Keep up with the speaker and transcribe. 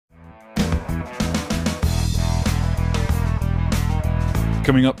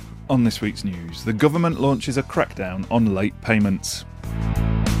Coming up on this week's news, the government launches a crackdown on late payments.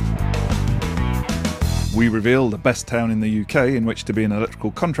 We reveal the best town in the UK in which to be an electrical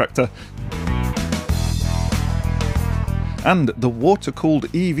contractor. And the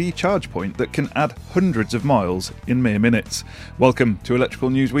water-cooled EV charge point that can add hundreds of miles in mere minutes. Welcome to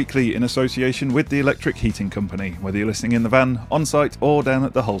Electrical News Weekly in association with the Electric Heating Company. Whether you're listening in the van, on-site or down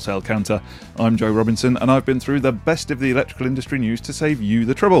at the wholesale counter, I'm Joe Robinson and I've been through the best of the electrical industry news to save you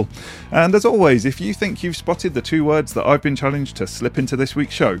the trouble. And as always, if you think you've spotted the two words that I've been challenged to slip into this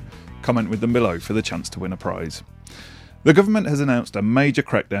week's show, comment with them below for the chance to win a prize. The government has announced a major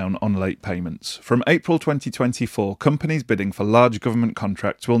crackdown on late payments. From April 2024, companies bidding for large government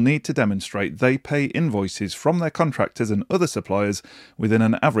contracts will need to demonstrate they pay invoices from their contractors and other suppliers within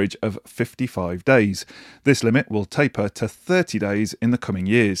an average of 55 days. This limit will taper to 30 days in the coming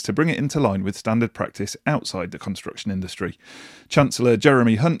years to bring it into line with standard practice outside the construction industry. Chancellor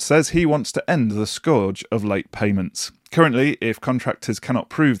Jeremy Hunt says he wants to end the scourge of late payments. Currently, if contractors cannot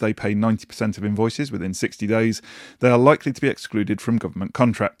prove they pay 90% of invoices within 60 days, they are likely to be excluded from government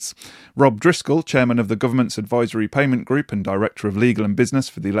contracts. Rob Driscoll, chairman of the Government's Advisory Payment Group and director of Legal and Business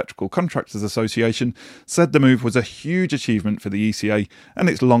for the Electrical Contractors Association, said the move was a huge achievement for the ECA and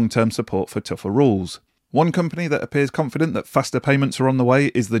its long-term support for tougher rules. One company that appears confident that faster payments are on the way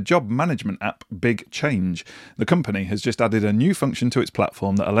is the job management app Big Change. The company has just added a new function to its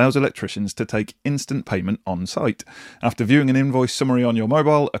platform that allows electricians to take instant payment on site. After viewing an invoice summary on your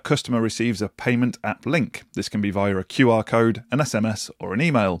mobile, a customer receives a payment app link. This can be via a QR code, an SMS or an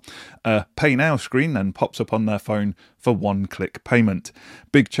email. A Pay Now screen then pops up on their phone for one-click payment.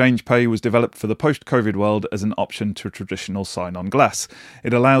 Big Change Pay was developed for the post-COVID world as an option to traditional sign-on glass.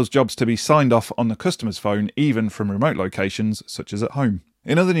 It allows jobs to be signed off on the customer's phone, even from remote locations, such as at home.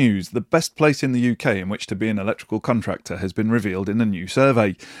 In other news, the best place in the UK in which to be an electrical contractor has been revealed in a new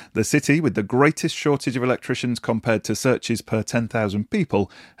survey. The city with the greatest shortage of electricians compared to searches per 10,000 people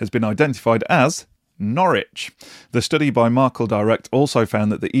has been identified as Norwich. The study by Markle Direct also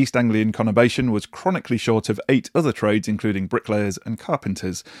found that the East Anglian conurbation was chronically short of 8 other trades, including bricklayers and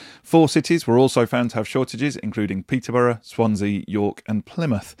carpenters. 4 cities were also found to have shortages, including Peterborough, Swansea, York and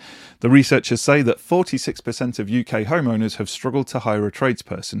Plymouth. The researchers say that 46% of UK homeowners have struggled to hire a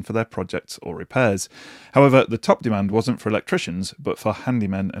tradesperson for their projects or repairs. However, the top demand wasn't for electricians, but for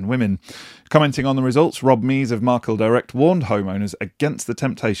handymen and women. Commenting on the results, Rob Mees of Markle Direct warned homeowners against the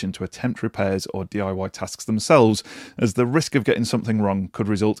temptation to attempt repairs or DIY tasks themselves, as the risk of getting something wrong could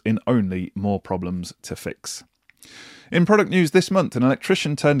result in only more problems to fix. In product news this month, an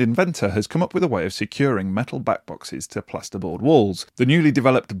electrician turned inventor has come up with a way of securing metal backboxes to plasterboard walls. The newly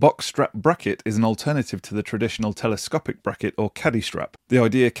developed box strap bracket is an alternative to the traditional telescopic bracket or caddy strap. The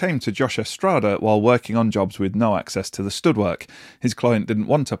idea came to Josh Estrada while working on jobs with no access to the stud-work. His client didn't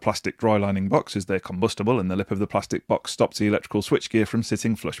want a plastic dry lining box as they're combustible and the lip of the plastic box stops the electrical switchgear from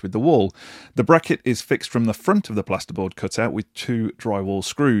sitting flush with the wall. The bracket is fixed from the front of the plasterboard cutout with 2 drywall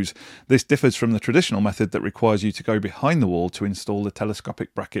screws. This differs from the traditional method that requires you to go behind the wall to install the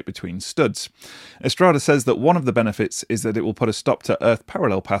telescopic bracket between studs. Estrada says that one of the benefits is that it will put a stop to earth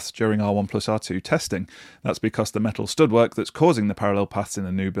parallel paths during R1+R2 testing. That's because the metal stud-work that's causing the parallel paths in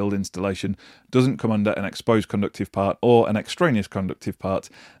a new build installation doesn't come under an exposed conductive part or an extraneous conductive part,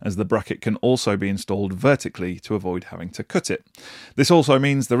 as the bracket can also be installed vertically to avoid having to cut it. This also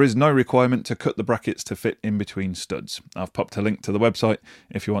means there is no requirement to cut the brackets to fit in between studs. I've popped a link to the website.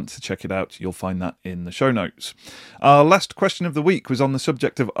 If you want to check it out, you'll find that in the show notes. Our last question of the week was on the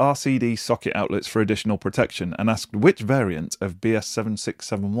subject of RCD socket outlets for additional protection and asked which variant of BS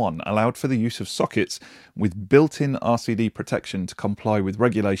 7671 allowed for the use of sockets with built-in RCD protection to comply with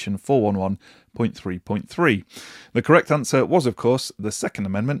Regulation 411.3.3. The correct answer was, of course, the Second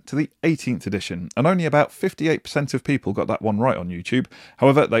Amendment to the 18th edition, and only about 58% of people got that one right on YouTube.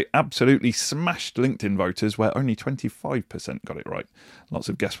 However, they absolutely smashed LinkedIn voters, where only 25% got it right. Lots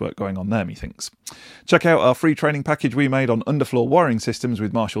of guesswork going on there, methinks. Check out our free training package we made on underfloor wiring systems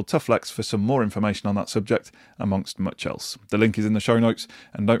with Marshall Toughlex for some more information on that subject, amongst much else. The link is in the show notes,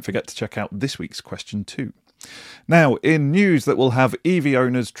 and don't forget to check out this week's question too. Now, in news that will have EV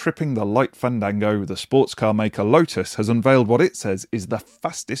owners tripping the light fandango, the sports car maker Lotus has unveiled what it says is the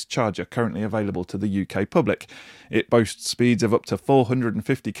fastest charger currently available to the UK public. It boasts speeds of up to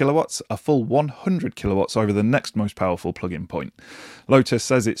 450 kilowatts, a full 100 kilowatts over the next most powerful plug-in point. Lotus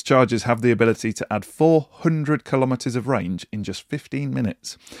says its chargers have the ability to add 400 kilometres of range in just 15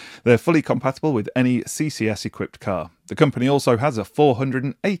 minutes. They're fully compatible with any CCS-equipped car. The company also has a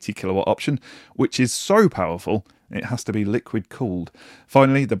 480 kilowatt option, which is so powerful it has to be liquid cooled.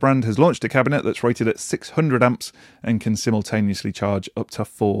 Finally, the brand has launched a cabinet that's rated at 600 amps and can simultaneously charge up to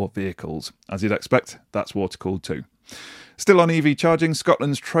 4 vehicles. As you'd expect, that's water cooled too. Still on EV charging,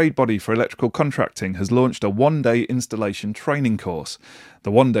 Scotland's trade body for electrical contracting has launched a one-day installation training course.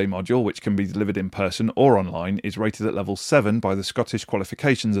 The one-day module, which can be delivered in person or online, is rated at level 7 by the Scottish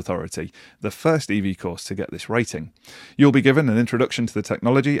Qualifications Authority, the first EV course to get this rating. You'll be given an introduction to the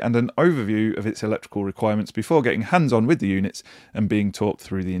technology and an overview of its electrical requirements before getting hands-on with the units and being taught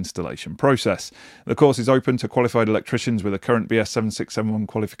through the installation process. The course is open to qualified electricians with a current BS 7671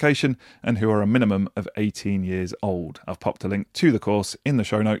 qualification and who are a minimum of 18 years old. I've popped a link to the course in the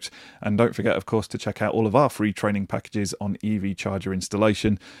show notes, and don't forget, of course, to check out all of our free training packages on EV charger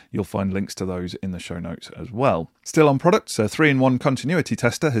installation. You'll find links to those in the show notes as well. Still on products, a 3-in-1 continuity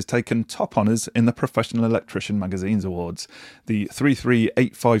tester has taken top honours in the Professional Electrician Magazine's awards. The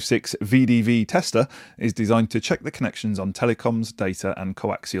 33856 VDV tester is designed to check the connections on telecoms, data and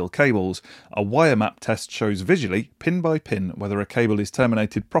coaxial cables. A wire map test shows visually, pin by pin, whether a cable is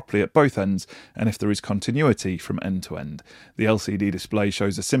terminated properly at both ends and if there is continuity from end to end. The LCD display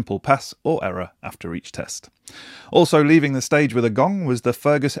shows a simple pass or error after each test. Also leaving the stage with a gong was the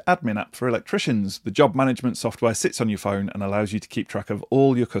Fergus admin app for electricians. The job management software sits on your phone and allows you to keep track of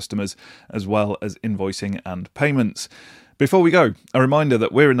all your customers as well as invoicing and payments. Before we go, a reminder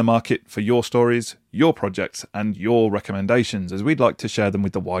that we're in the market for your stories, your projects and your recommendations, as we'd like to share them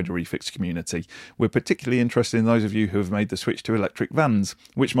with the wider eFix community. We're particularly interested in those of you who have made the switch to electric vans.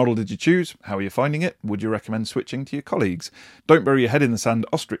 Which model did you choose? How are you finding it? Would you recommend switching to your colleagues? Don't bury your head in the sand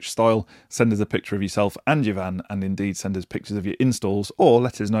ostrich style. Send us a picture of yourself and your van, and indeed send us pictures of your installs, or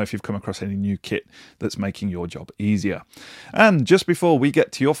let us know if you've come across any new kit that's making your job easier. And just before we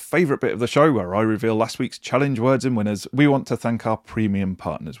get to your favourite bit of the show, where I reveal last week's challenge words and winners, we want to thank our premium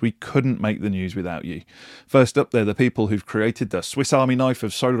partners. We couldn't make the news without you. First up, they're the people who've created the Swiss Army knife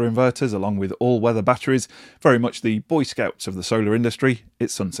of solar inverters along with all-weather batteries, very much the Boy Scouts of the solar industry.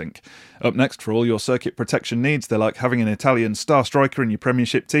 It's Sunsync. Up next, for all your circuit protection needs, they're like having an Italian star striker in your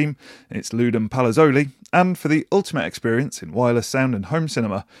Premiership team. It's Ludum Palazzoli. And for the ultimate experience in wireless sound and home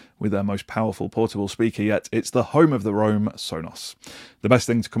cinema with their most powerful portable speaker yet, it's the home of the Roam, Sonos. The best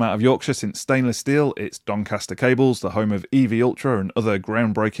thing to come out of Yorkshire since stainless steel, it's Doncaster Cables, the home of EV Ultra and other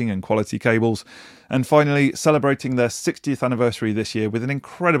groundbreaking and quality cables. And finally, celebrating their 60th anniversary this year with an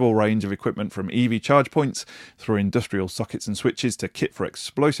incredible range of equipment from EV charge points through industrial sockets and switches to kit for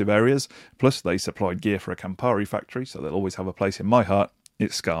explosive areas. Plus, they supplied gear for a Campari factory, so they'll always have a place in my heart.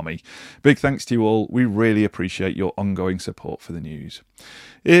 It's Scarmy. Big thanks to you all. We really appreciate your ongoing support for the news.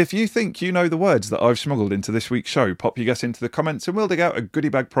 If you think you know the words that I've smuggled into this week's show, pop your guess into the comments and we'll dig out a goodie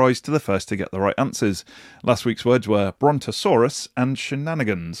bag prize to the first to get the right answers. Last week's words were Brontosaurus and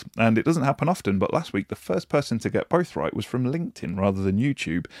shenanigans. And it doesn't happen often, but last week the first person to get both right was from LinkedIn rather than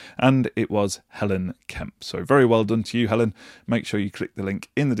YouTube, and it was Helen Kemp. So very well done to you, Helen. Make sure you click the link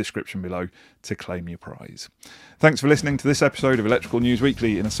in the description below to claim your prize. Thanks for listening to this episode of Electrical News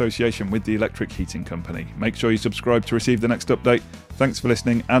Weekly in association with the Electric Heating Company. Make sure you subscribe to receive the next update. Thanks for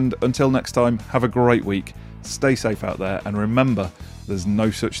listening, and until next time, have a great week. Stay safe out there, and remember, there's no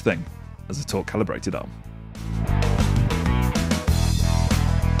such thing as a torque calibrated arm.